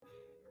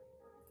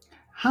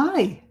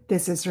Hi,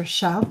 this is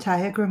Rochelle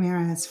Taya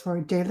Ramirez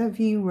for De La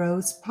Vie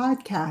Rose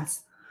podcast,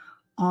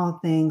 all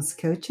things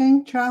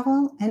coaching,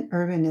 travel, and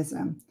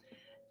urbanism.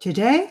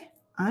 Today,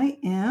 I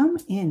am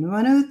in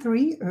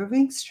 103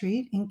 Irving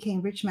Street in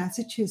Cambridge,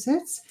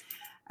 Massachusetts.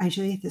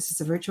 Actually, this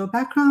is a virtual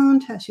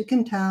background, as you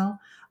can tell,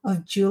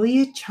 of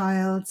Julia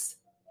Child's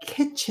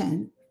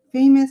kitchen,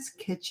 famous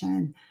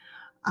kitchen.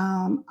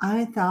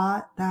 I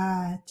thought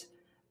that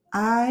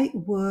I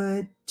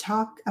would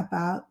talk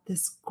about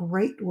this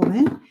great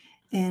woman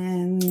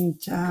and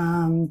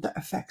the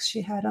effects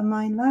she had on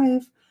my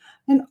life.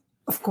 And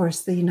of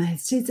course, the United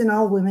States and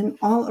all women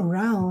all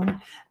around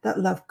that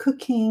love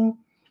cooking.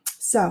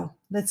 So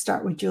let's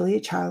start with Julia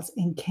Childs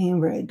in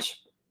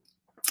Cambridge.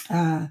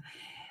 Uh,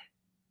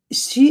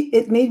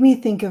 it made me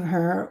think of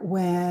her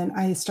when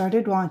I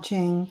started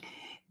watching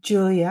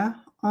Julia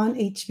on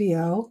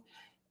HBO.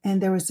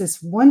 And there was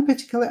this one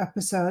particular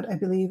episode, I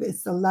believe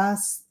it's the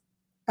last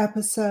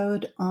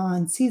episode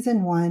on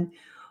season one,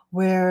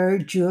 where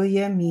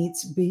Julia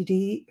meets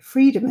Beatty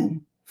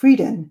Frieden.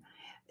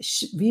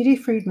 Beatty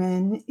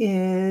Friedman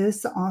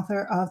is the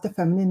author of The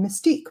Feminine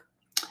Mystique.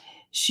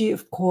 She,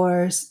 of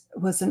course,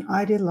 was an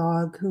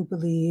ideologue who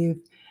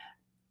believed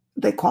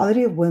the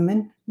equality of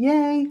women,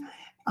 yay,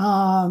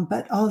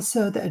 but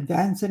also the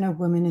advancement of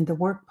women in the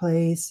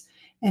workplace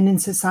and in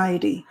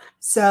society.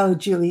 So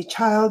Julie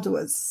Child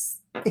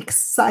was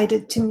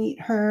excited to meet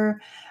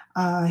her.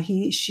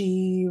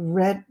 She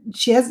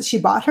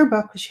bought her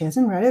book, but she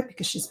hasn't read it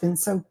because she's been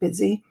so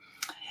busy.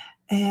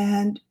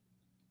 And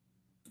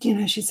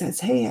she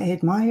says, "Hey, I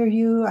admire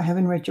you. I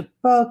haven't read your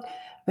book,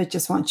 but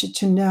just want you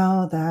to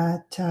know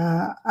that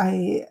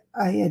I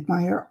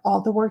admire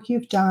all the work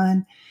you've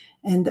done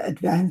and the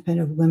advancement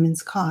of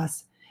women's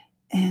cause."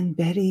 And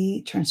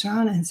Betty turns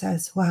around and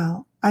says,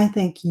 "Well, I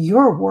think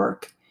your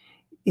work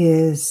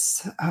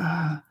is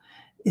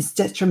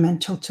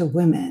detrimental to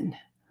women,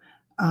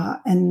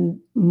 and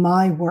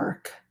my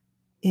work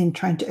in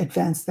trying to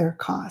advance their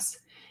cause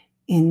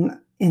in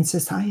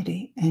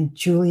society." And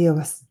Julia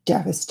was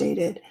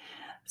devastated.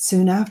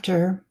 Soon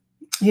after,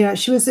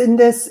 she was in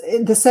this.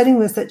 The setting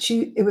was that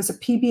it was a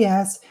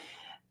PBS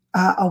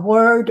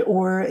award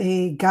or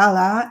a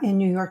gala in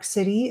New York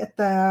City at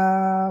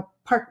the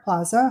Park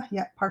Plaza.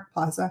 Yeah, Park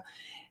Plaza.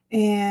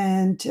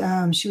 And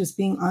she was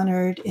being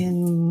honored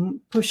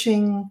in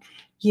pushing,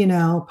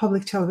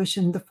 public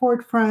television to the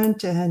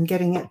forefront and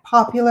getting it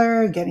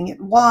popular, getting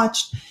it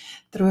watched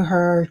through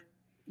her,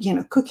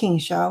 cooking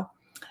show.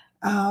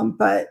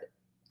 But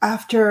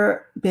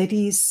after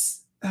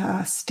Betty's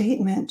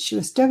statement, she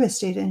was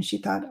devastated and she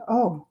thought,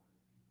 oh,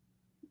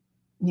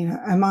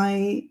 am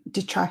I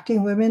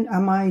detracting women?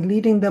 Am I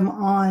leading them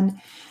on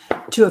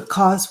to a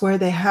cause where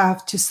they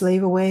have to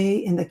slave away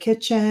in the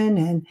kitchen?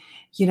 And,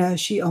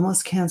 she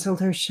almost canceled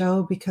her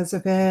show because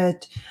of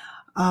it.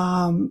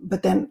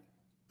 But then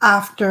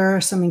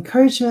after some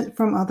encouragement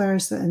from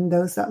others and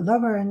those that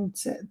love her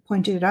and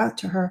pointed it out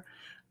to her,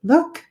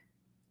 look,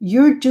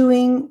 you're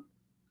doing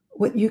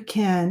what you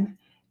can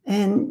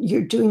and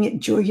you're doing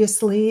it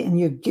joyously and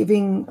you're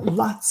giving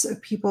lots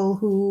of people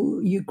who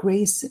you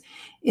grace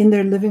in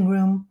their living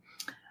room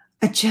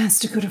a chance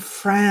to go to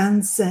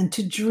France and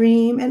to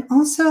dream and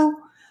also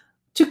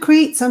to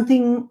create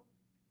something,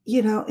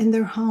 in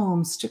their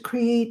homes, to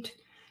create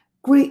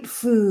great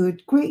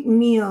food, great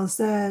meals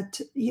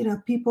that,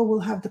 people will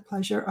have the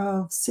pleasure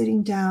of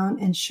sitting down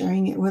and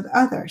sharing it with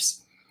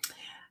others.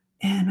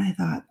 And I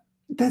thought,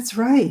 that's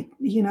right.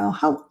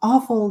 How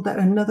awful that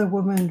another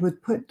woman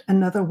would put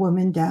another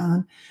woman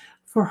down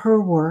for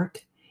her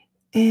work.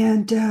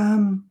 And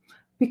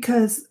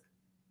because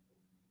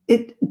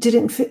it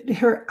didn't fit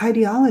her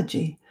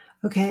ideology.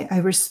 Okay, I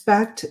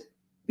respect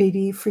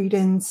Beatty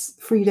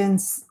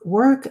Frieden's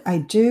work. I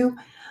do.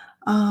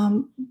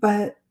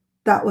 But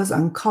that was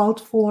uncalled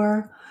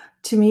for.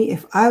 To me,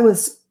 if I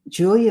was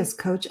Julia's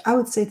coach, I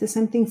would say the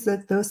same things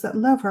that those that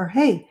love her.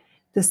 Hey,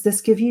 does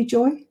this give you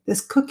joy?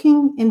 This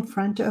cooking in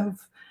front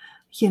of,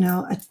 you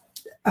know,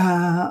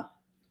 uh,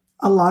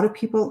 a lot of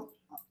people,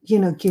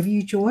 give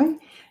you joy?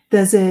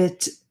 Does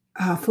it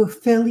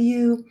fulfill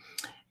you?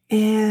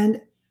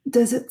 And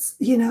is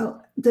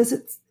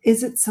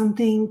it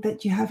something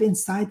that you have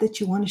inside that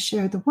you want to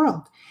share the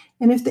world?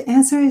 And if the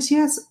answer is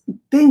yes,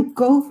 then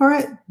go for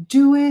it,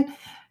 do it.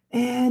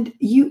 And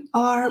you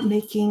are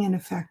making an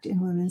effect in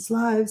women's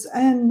lives,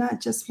 and not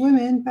just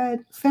women, but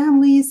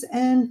families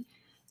and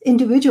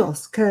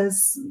individuals,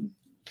 because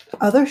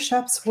other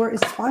chefs were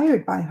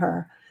inspired by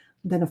her.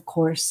 Then, of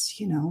course,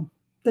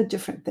 the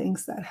different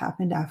things that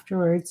happened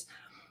afterwards.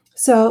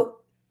 So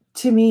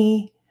to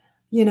me,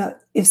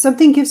 if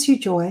something gives you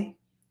joy,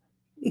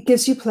 it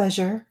gives you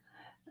pleasure,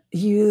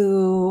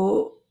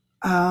 you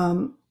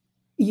um,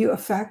 you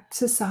affect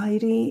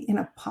society in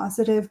a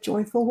positive,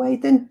 joyful way,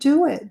 then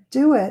do it.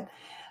 Do it.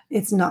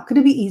 It's not going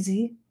to be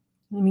easy.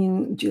 I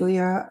mean,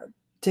 Julia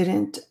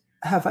didn't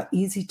have an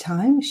easy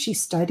time. She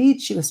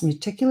studied, she was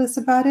meticulous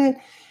about it,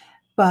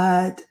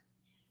 but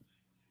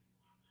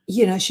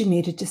She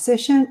made a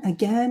decision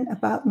again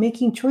about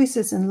making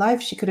choices in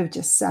life. She could have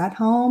just sat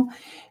home.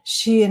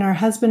 She and her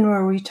husband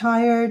were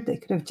retired. They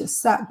could have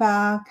just sat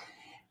back,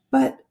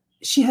 but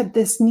she had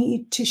this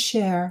need to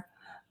share,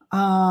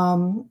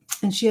 and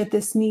she had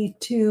this need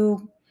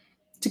to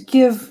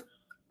give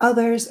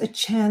others a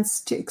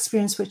chance to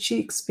experience what she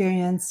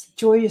experienced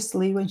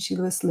joyously when she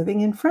was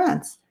living in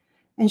France.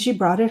 And she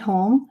brought it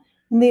home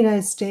in the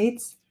United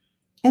States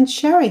and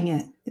sharing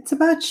it. It's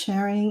about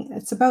sharing,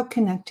 it's about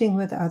connecting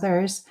with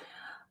others.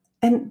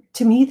 And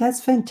to me,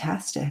 that's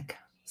fantastic.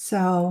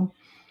 So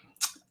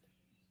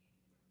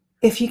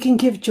if you can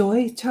give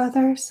joy to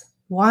others,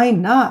 why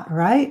not,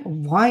 right?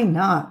 Why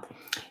not?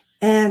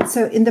 And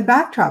so, in the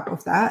backdrop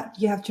of that,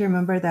 you have to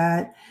remember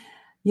that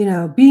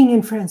being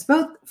in France,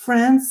 both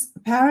France,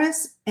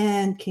 Paris,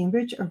 and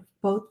Cambridge are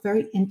both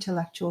very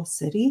intellectual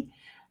city.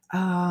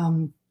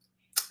 Um,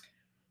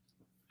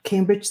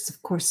 Cambridge is,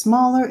 of course,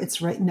 smaller.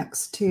 It's right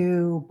next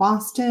to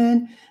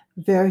Boston,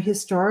 very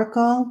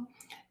historical.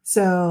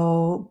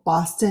 So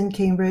Boston,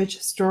 Cambridge,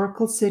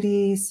 historical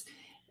cities,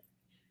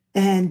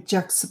 and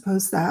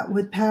juxtapose that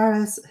with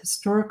Paris,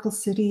 historical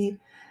city.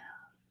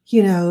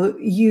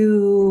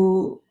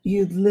 You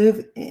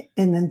live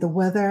and then the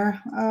weather,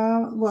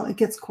 well, it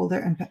gets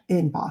colder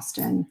in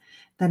Boston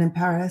than in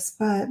Paris,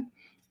 but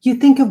you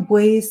think of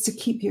ways to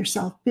keep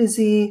yourself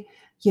busy,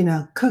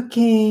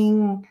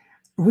 cooking,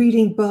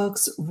 reading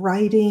books,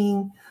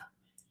 writing.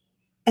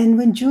 And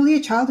when Julia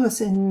Child was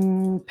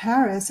in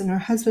Paris and her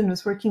husband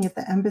was working at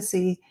the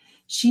embassy,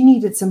 she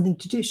needed something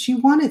to do. She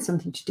wanted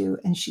something to do,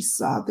 and she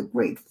saw the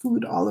great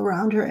food all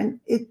around her, and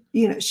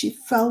she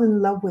fell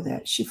in love with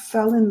it. She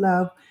fell in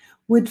love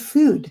with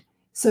food.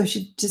 So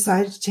she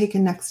decided to take a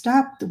next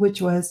step,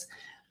 which was,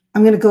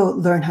 I'm going to go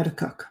learn how to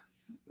cook.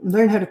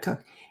 Learn how to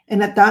cook.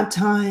 And at that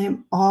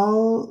time,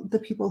 all the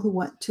people who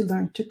went to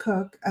learn to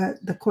cook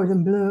at the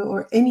Cordon Bleu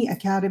or any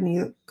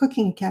academy,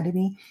 cooking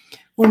academy,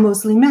 were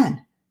mostly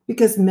men,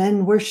 because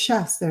men were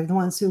chefs. They're the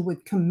ones who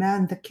would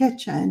command the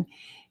kitchen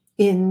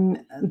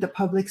in the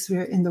public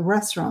sphere, in the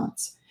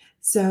restaurants.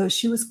 So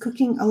she was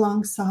cooking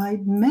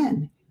alongside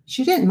men.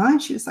 She didn't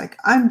mind. She was like,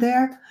 I'm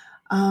there.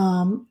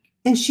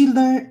 And she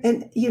learned,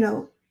 and,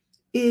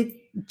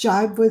 it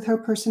jived with her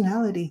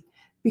personality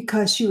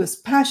because she was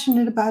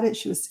passionate about it.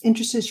 She was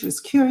interested. She was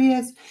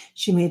curious.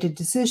 She made a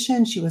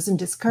decision. She wasn't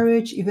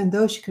discouraged, even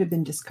though she could have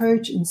been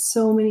discouraged in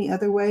so many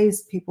other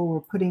ways. People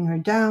were putting her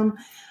down,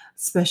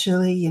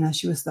 especially,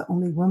 she was the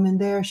only woman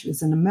there. She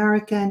was an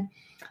American.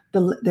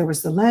 There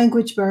was the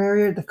language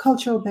barrier, the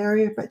cultural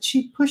barrier, but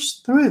she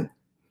pushed through.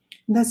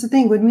 And that's the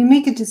thing. When we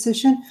make a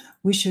decision,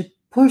 we should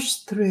push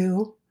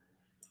through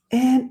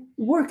and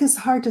work as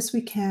hard as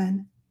we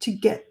can to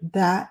get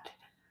that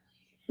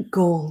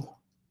goal,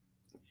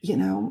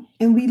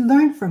 and we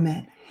learn from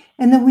it.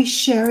 And then we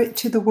share it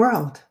to the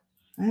world,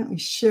 right? We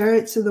share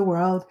it to the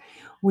world.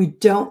 We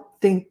don't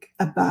think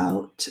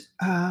about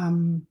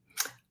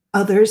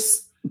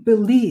others'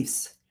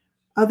 beliefs.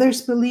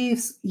 Others'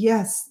 beliefs,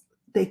 yes,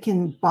 they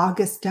can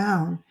bog us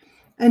down.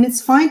 And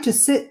it's fine to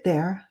sit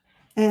there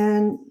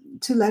and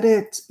to let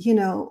it,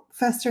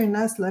 fester in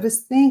us, let us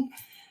think.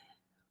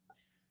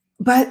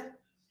 But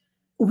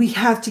we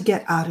have to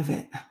get out of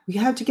it. We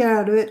have to get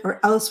out of it,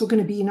 or else we're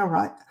going to be in a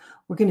rut.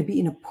 We're going to be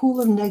in a pool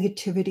of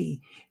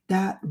negativity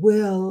that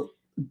will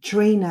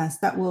drain us,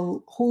 that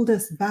will hold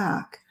us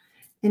back.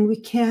 And we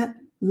can't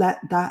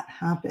let that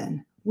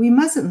happen. We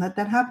mustn't let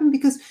that happen,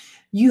 because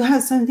you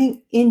have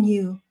something in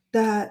you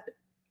that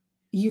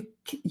you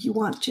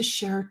want to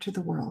share to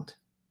the world,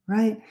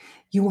 right?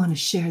 You want to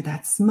share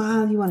that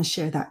smile. You want to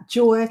share that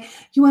joy.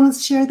 You want to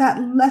share that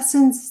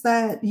lessons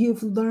that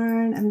you've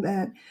learned, and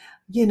that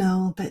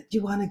that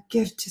you want to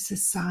give to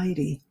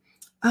society,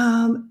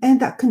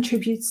 and that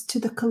contributes to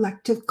the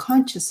collective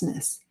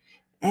consciousness.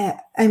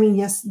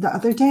 Yes, the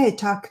other day I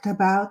talked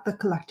about the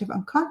collective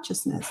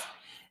unconsciousness,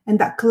 and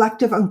that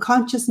collective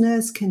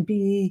unconsciousness can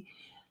be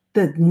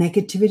the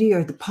negativity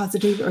or the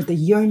positive or the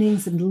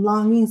yearnings and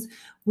longings.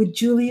 With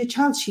Julia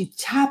Child, she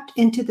tapped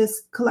into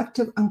this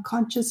collective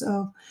unconscious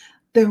of,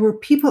 there were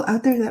people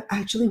out there that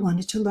actually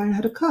wanted to learn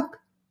how to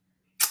cook,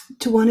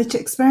 wanted to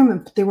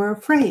experiment, but they were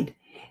afraid.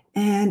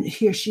 And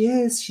here she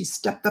is. She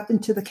stepped up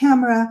into the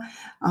camera.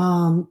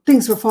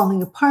 Things were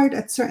falling apart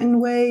at certain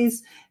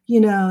ways.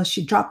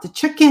 She dropped the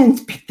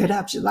chicken, picked it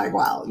up. She's like,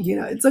 well,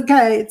 it's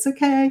okay. It's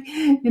okay.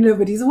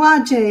 Nobody's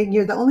watching.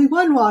 You're the only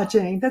one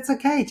watching. That's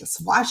okay.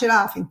 Just wash it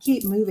off and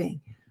keep moving.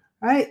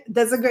 Right?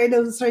 That's a great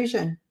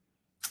illustration.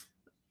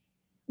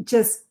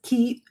 Just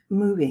keep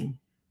moving.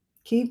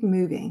 Keep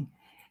moving.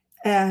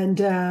 And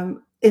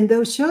in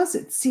those shows,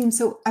 it seemed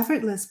so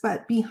effortless.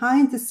 But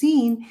behind the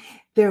scene,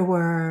 there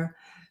were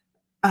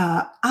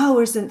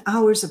hours and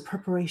hours of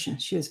preparation.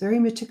 She was very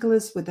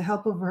meticulous with the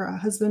help of her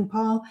husband,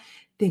 Paul.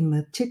 They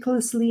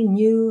meticulously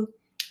knew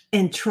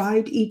and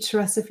tried each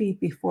recipe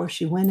before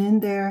she went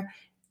in there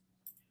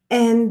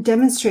and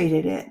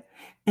demonstrated it.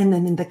 And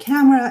then in the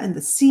camera and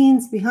the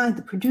scenes behind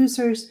the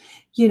producers,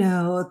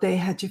 they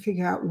had to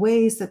figure out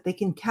ways that they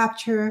can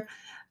capture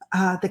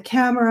the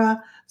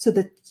camera so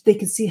that they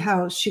could see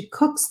how she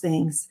cooks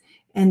things.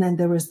 And then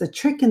there was the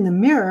trick in the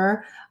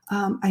mirror.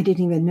 I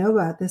didn't even know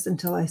about this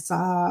until I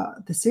saw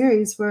the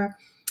series where,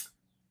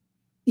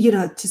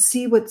 to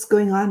see what's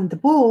going on in the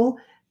bowl,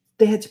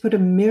 they had to put a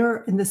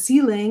mirror in the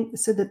ceiling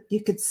so that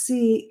you could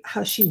see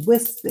how she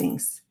whisks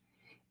things.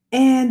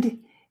 And,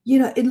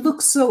 it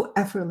looks so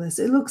effortless.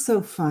 It looks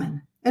so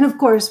fun. And of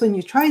course, when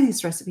you try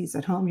these recipes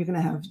at home, you're going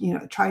to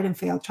have, tried and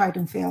fail, tried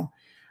and fail.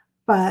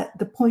 But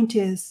the point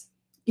is,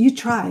 you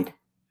tried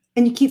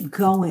and you keep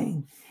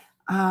going.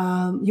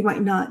 You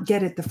might not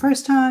get it the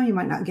first time, you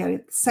might not get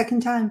it the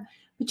second time,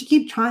 but you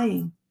keep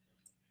trying.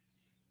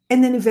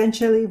 And then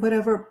eventually,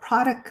 whatever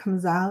product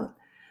comes out,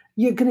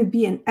 you're going to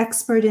be an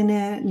expert in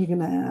it and you're going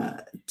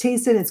to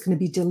taste it. It's going to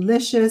be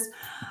delicious.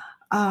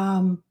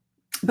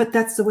 But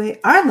that's the way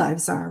our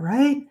lives are,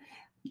 right?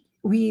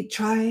 We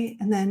try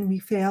and then we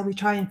fail. We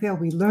try and fail.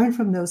 We learn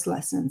from those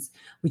lessons.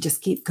 We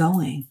just keep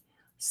going.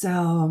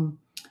 So,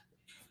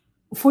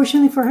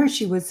 fortunately for her,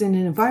 she was in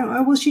an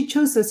environment. Well, she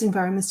chose those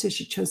environments too.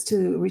 She chose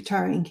to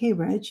retire in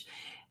Cambridge.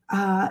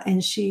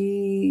 And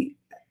the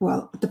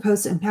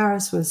post in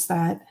Paris was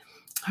that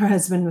her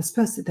husband was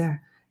posted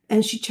there.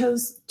 And she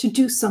chose to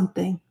do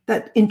something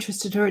that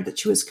interested her, that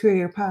she was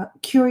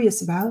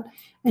curious about.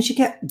 And she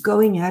kept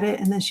going at it.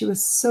 And then she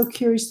was so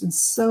curious and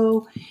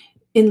so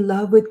in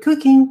love with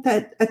cooking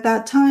that at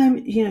that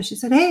time, she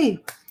said, hey,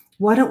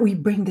 why don't we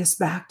bring this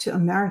back to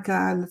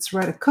America? Let's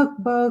write a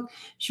cookbook.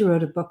 She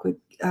wrote a book with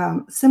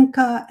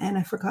Simca, and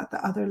I forgot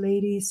the other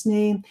lady's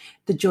name,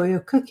 The Joy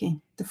of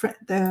Cooking.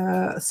 Oh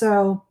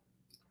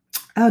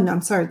no,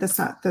 I'm sorry, that's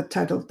not the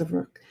title of the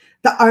book.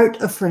 The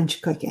Art of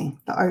French Cooking.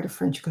 The Art of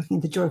French Cooking.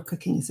 The Joy of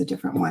Cooking is a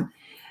different one.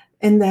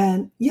 And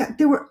then,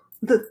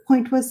 the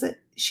point was that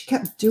she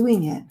kept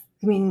doing it.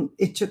 I mean,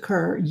 it took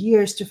her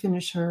years to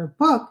finish her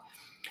book,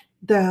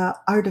 The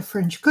Art of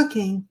French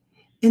Cooking.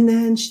 And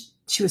then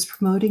she was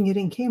promoting it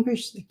in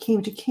Cambridge. They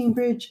came to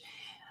Cambridge,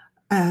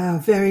 a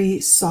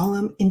very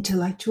solemn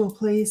intellectual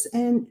place.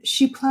 And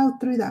she plowed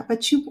through that.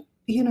 But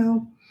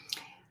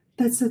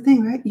that's the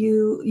thing, right?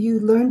 You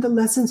learn the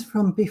lessons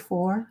from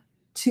before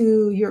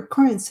to your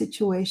current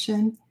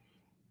situation,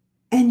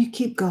 and you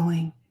keep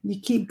going. You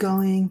keep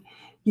going.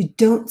 You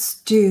don't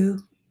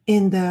stew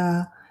in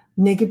the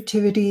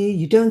negativity.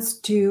 You don't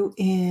stew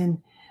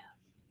in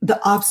the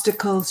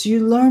obstacles.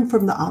 You learn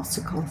from the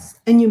obstacles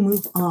and you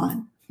move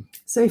on.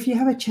 So if you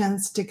have a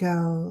chance to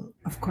go,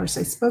 of course,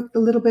 I spoke a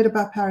little bit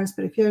about Paris,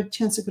 but if you have a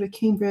chance to go to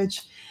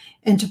Cambridge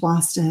and to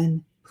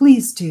Boston,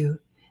 please do.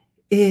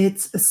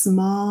 It's a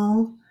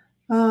small,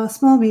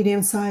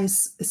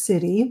 medium-sized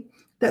city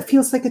that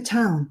feels like a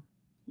town.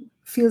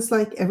 Feels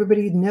like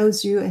everybody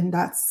knows you, and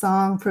that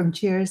song from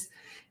Cheers,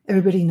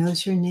 everybody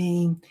knows your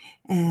name,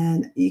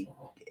 and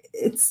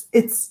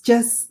it's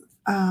just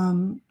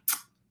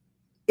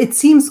it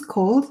seems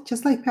cold,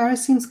 just like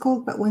Paris seems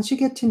cold, but once you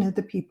get to know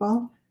the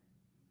people,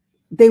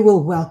 they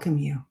will welcome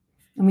you.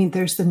 I mean,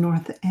 there's the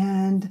North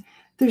End.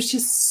 There's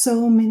just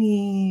so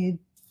many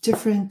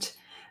different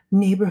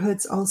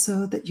neighborhoods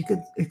also that you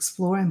could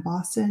explore in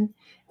Boston.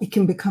 It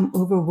can become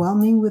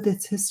overwhelming with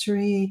its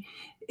history,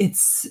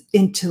 its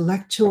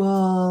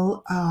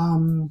intellectual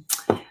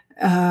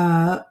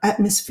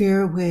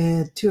atmosphere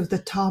with two of the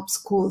top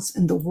schools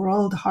in the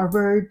world,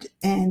 Harvard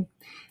and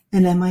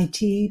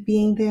MIT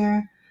being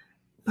there.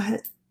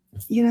 But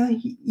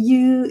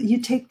you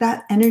take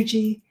that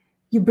energy,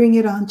 you bring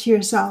it onto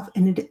yourself,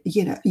 and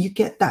you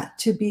get that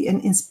to be an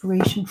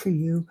inspiration for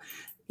you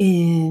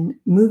in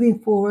moving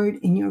forward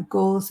in your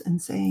goals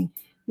and saying,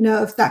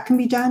 if that can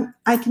be done,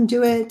 I can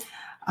do it.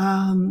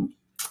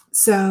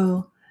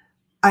 So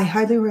I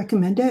highly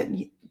recommend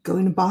it.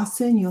 Going to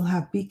Boston, you'll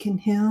have Beacon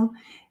Hill,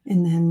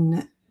 and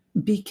then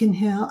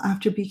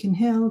after Beacon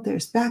Hill,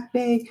 there's Back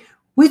Bay,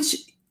 which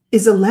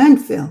is a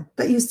landfill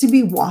that used to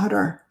be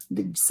water.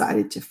 They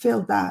decided to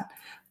fill that.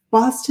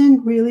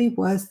 Boston really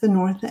was the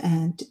North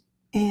End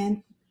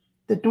and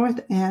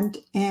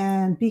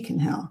Beacon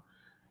Hill.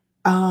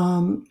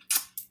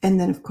 And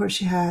then, of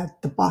course, you had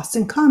the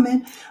Boston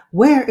Common,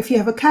 where if you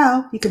have a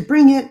cow, you can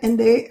bring it, and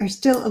they are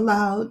still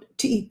allowed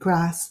to eat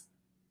grass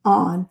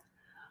on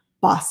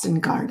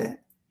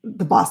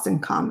the Boston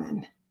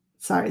Common.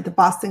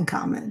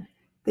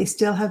 They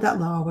still have that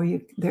law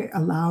where they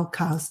allow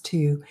cows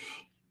to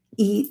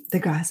eat the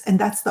grass, and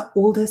that's the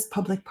oldest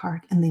public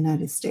park in the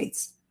United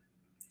States.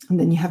 And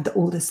then you have the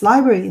oldest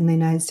library in the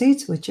United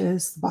States, which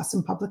is the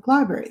Boston Public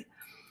Library.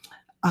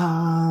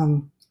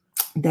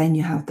 Then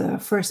you have the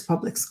first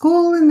public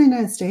school in the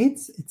United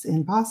States. It's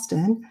in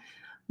Boston.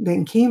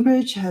 Then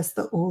Cambridge has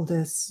the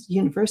oldest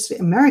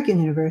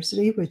American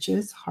university, which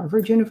is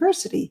Harvard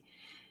University.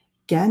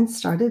 Again,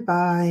 started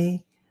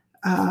by,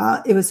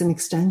 it was an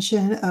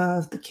extension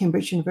of the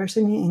Cambridge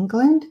University in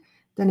England.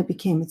 Then it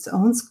became its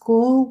own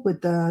school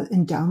with the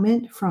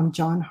endowment from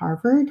John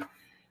Harvard.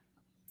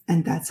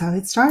 And that's how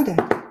it started.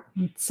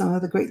 Some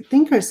of the great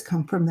thinkers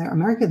come from there,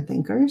 American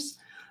thinkers.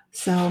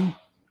 So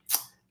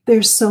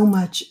There's so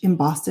much in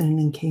Boston and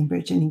in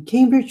Cambridge. And in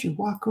Cambridge, you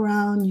walk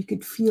around, you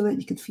could feel it.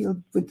 You could feel it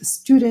with the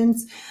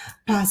students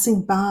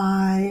passing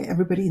by,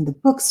 everybody in the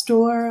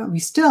bookstore. We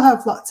still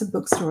have lots of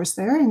bookstores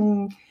there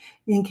in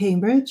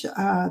Cambridge,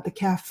 the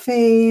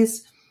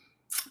cafes,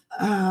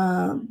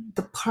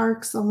 the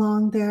parks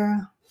along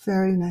there.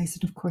 Very nice.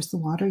 And of course, the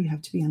water, you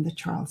have to be on the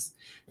Charles,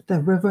 the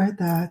river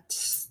that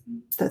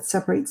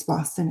separates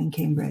Boston and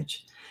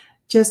Cambridge.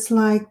 Just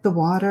like the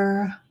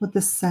water with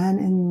the Seine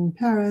in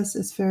Paris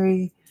is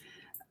very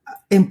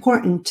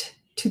important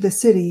to the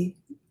city,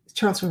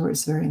 Charles River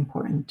is very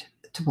important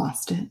to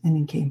Boston and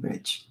in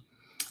Cambridge.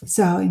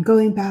 So, in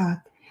going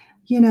back,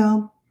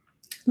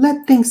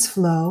 let things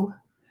flow.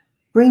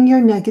 Bring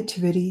your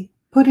negativity,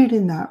 put it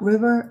in that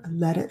river,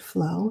 let it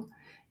flow.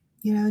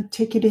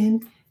 Take it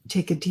in,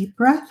 take a deep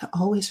breath.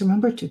 Always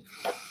remember to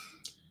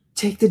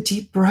take the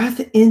deep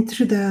breath in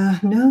through the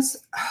nose,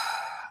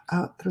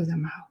 out through the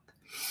mouth.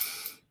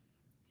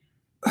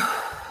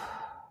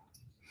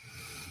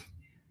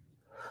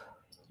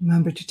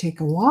 Remember to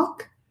take a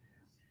walk,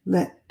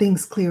 let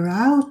things clear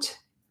out,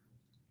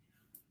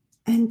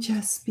 and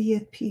just be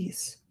at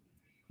peace.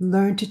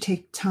 Learn to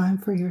take time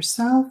for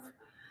yourself.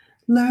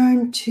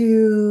 Learn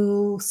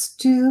to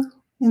stew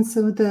in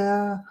some of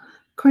the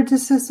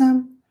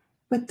criticism,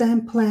 but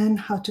then plan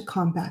how to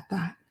combat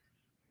that,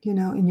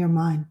 in your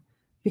mind.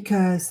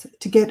 Because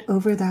to get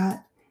over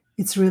that,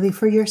 it's really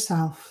for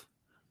yourself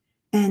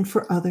and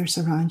for others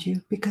around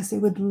you, because they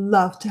would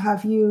love to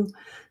have you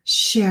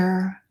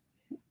share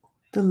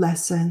the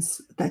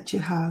lessons that you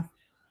have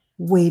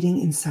waiting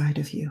inside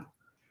of you.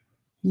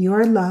 You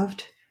are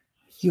loved.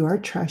 You are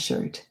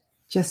treasured.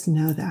 Just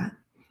know that.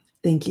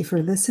 Thank you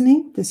for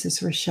listening. This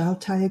is Rochelle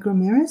Tayag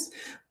Ramirez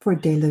for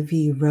De La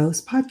Vie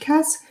Rose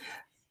podcast.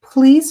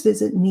 Please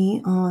visit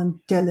me on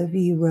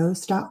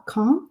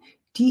delavierose.com,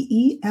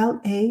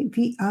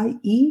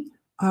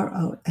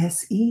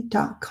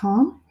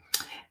 DELAVIEROSE.com.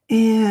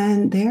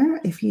 And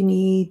there, if you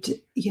need,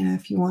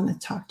 if you want to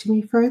talk to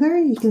me further,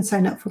 you can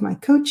sign up for my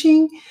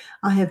coaching.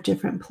 I have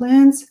different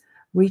plans.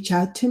 Reach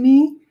out to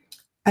me,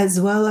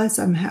 as well as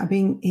I'm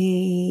having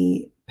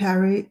a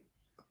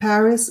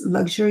Paris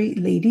Luxury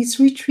Ladies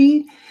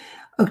Retreat,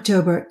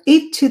 October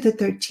 8th to the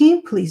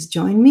 13th. Please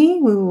join me.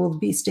 We will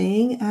be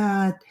staying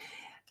at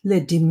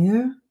Le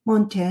Demeure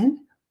Montaigne,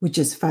 which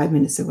is 5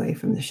 minutes away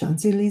from the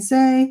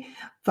Champs-Élysées,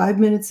 5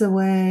 minutes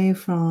away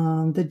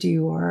from the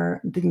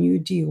new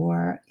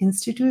Dior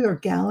Institute or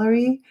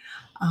Gallery,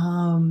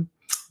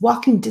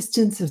 walking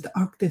distance of the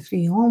Arc de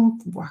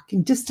Triomphe,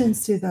 walking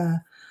distance to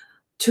the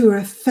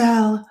Tour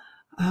Eiffel,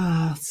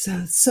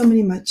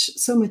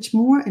 so much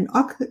more, and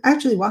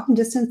actually walking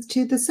distance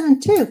to the sun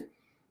too.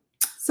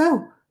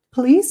 So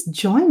please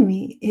join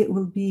me. It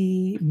will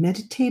be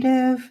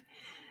meditative,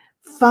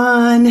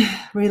 fun,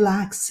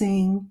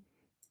 relaxing,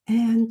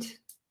 and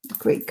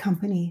great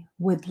company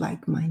with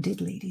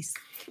like-minded ladies.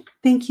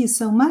 Thank you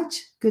so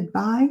much.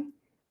 Goodbye,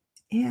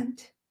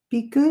 and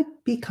be good,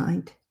 be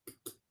kind.